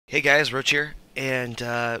Hey guys, Roach here, and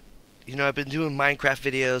I've been doing Minecraft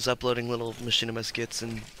videos, uploading little machinima skits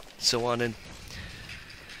and so on, and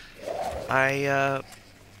I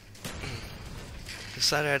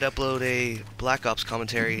decided I'd upload a Black Ops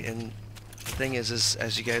commentary. And the thing is,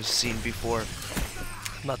 as you guys have seen before,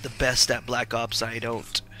 I'm not the best at Black Ops. I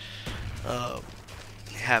don't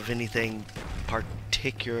have anything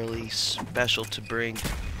particularly special to bring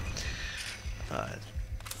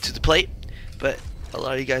to the plate, but a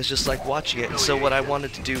lot of you guys just like watching it. And so what I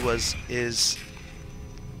wanted to do is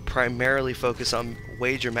primarily focus on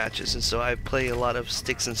wager matches, and so I play a lot of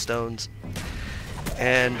sticks and stones.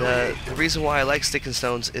 And the reason why I like sticks and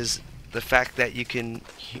stones is the fact that you can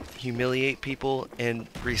humiliate people and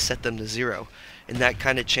reset them to zero, and that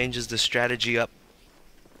kind of changes the strategy up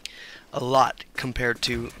a lot compared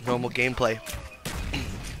to normal gameplay.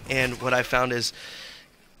 And what I found is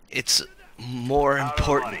it's more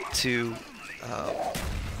important to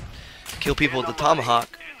kill people with the tomahawk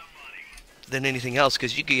than anything else,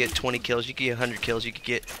 because you could get 20 kills, you could get 100 kills, you could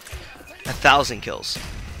get 1,000 kills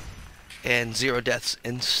and 0 deaths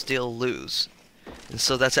and still lose. And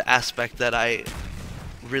so that's an aspect that I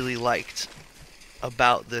really liked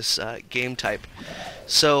about this game type.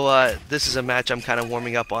 So this is a match I'm kind of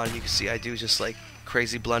warming up on. You can see I do just like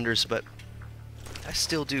crazy blunders, but I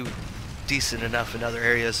still do decent enough in other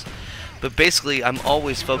areas. But basically, I'm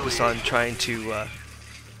always focused on trying to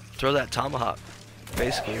throw that tomahawk.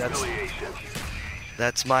 Basically,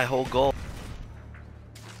 that's my whole goal.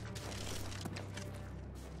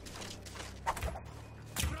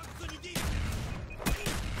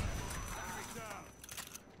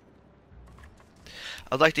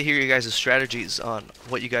 I'd like to hear you guys' strategies on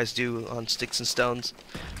what you guys do on sticks and stones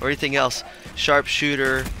or anything else.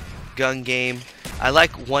 Sharpshooter, gun game. I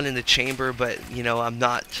like one in the chamber, but you know, I'm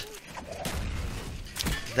not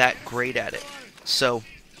that great at it. So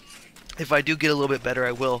if I do get a little bit better,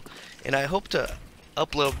 I will. And I hope to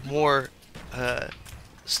upload more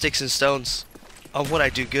sticks and stones on what I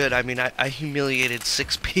do good. I mean, I humiliated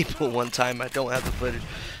 6 people one time. I don't have the footage.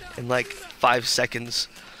 In like 5 seconds.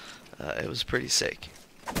 It was pretty sick.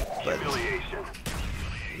 But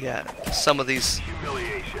yeah, some of these,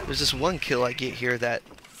 there's this one kill I get here that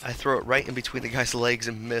I throw it right in between the guy's legs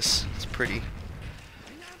and miss. It's pretty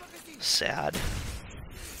sad.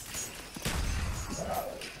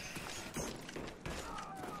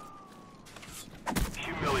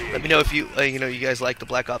 Let me know if you you guys like the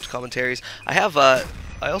Black Ops commentaries. I have I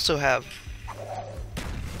also have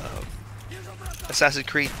Assassin's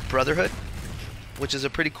Creed Brotherhood, which is a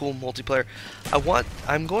pretty cool multiplayer.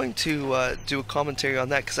 I'm going to do a commentary on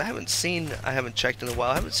that, because I haven't checked in a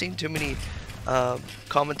while. I haven't seen too many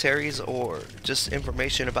commentaries or just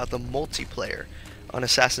information about the multiplayer on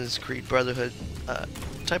Assassin's Creed Brotherhood.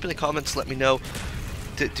 Type in the comments, let me know.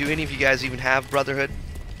 Do any of you guys even have Brotherhood?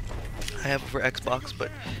 I have it for Xbox,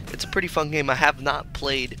 but it's a pretty fun game. I have not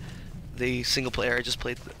played the single player. I just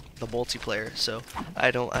played the multiplayer, so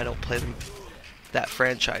I don't play that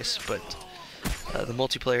franchise, but the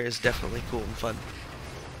multiplayer is definitely cool and fun.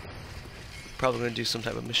 Probably going to do some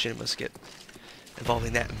type of machinima skit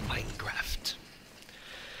involving that in Minecraft.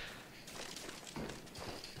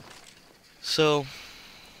 So,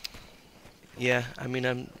 yeah, I mean,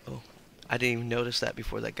 I didn't even notice that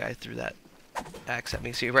before that guy threw that axe at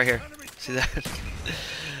me. See, right here. See that?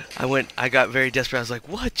 I got very desperate. I was like,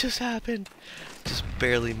 what just happened? Just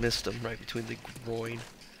barely missed him right between the groin.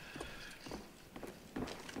 I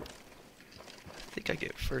think I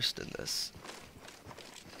get first in this.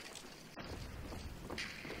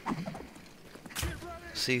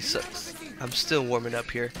 See, so I'm still warming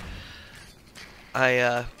up here.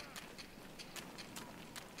 I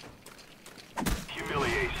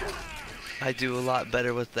do a lot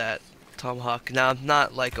better with that tomahawk. Now I'm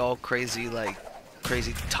not like all crazy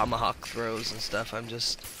tomahawk throws and stuff. I'm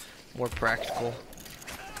just more practical.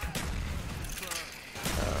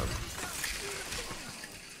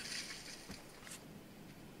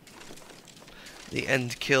 The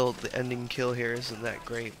ending kill here isn't that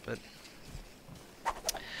great, but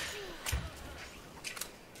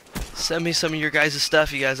send me some of your guys'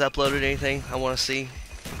 stuff. You guys uploaded anything? I want to see,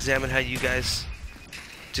 examine how you guys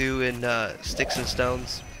do in sticks and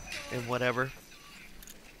stones and whatever.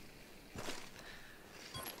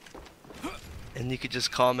 And you could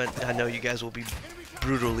just comment. I know you guys will be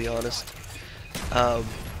brutally honest on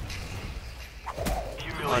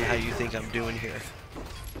how you think I'm doing here.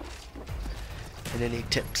 And any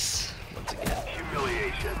tips, once again.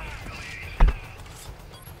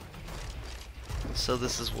 So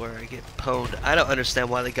this is where I get pwned. I don't understand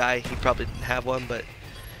why the guy, he probably didn't have one, but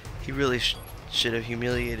he really should have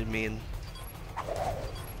humiliated me and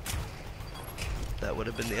that would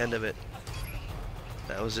have been the end of it.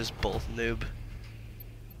 That was just both noob.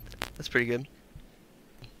 That's pretty good.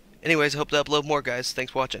 Anyways, I hope to upload more, guys.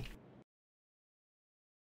 Thanks for watching.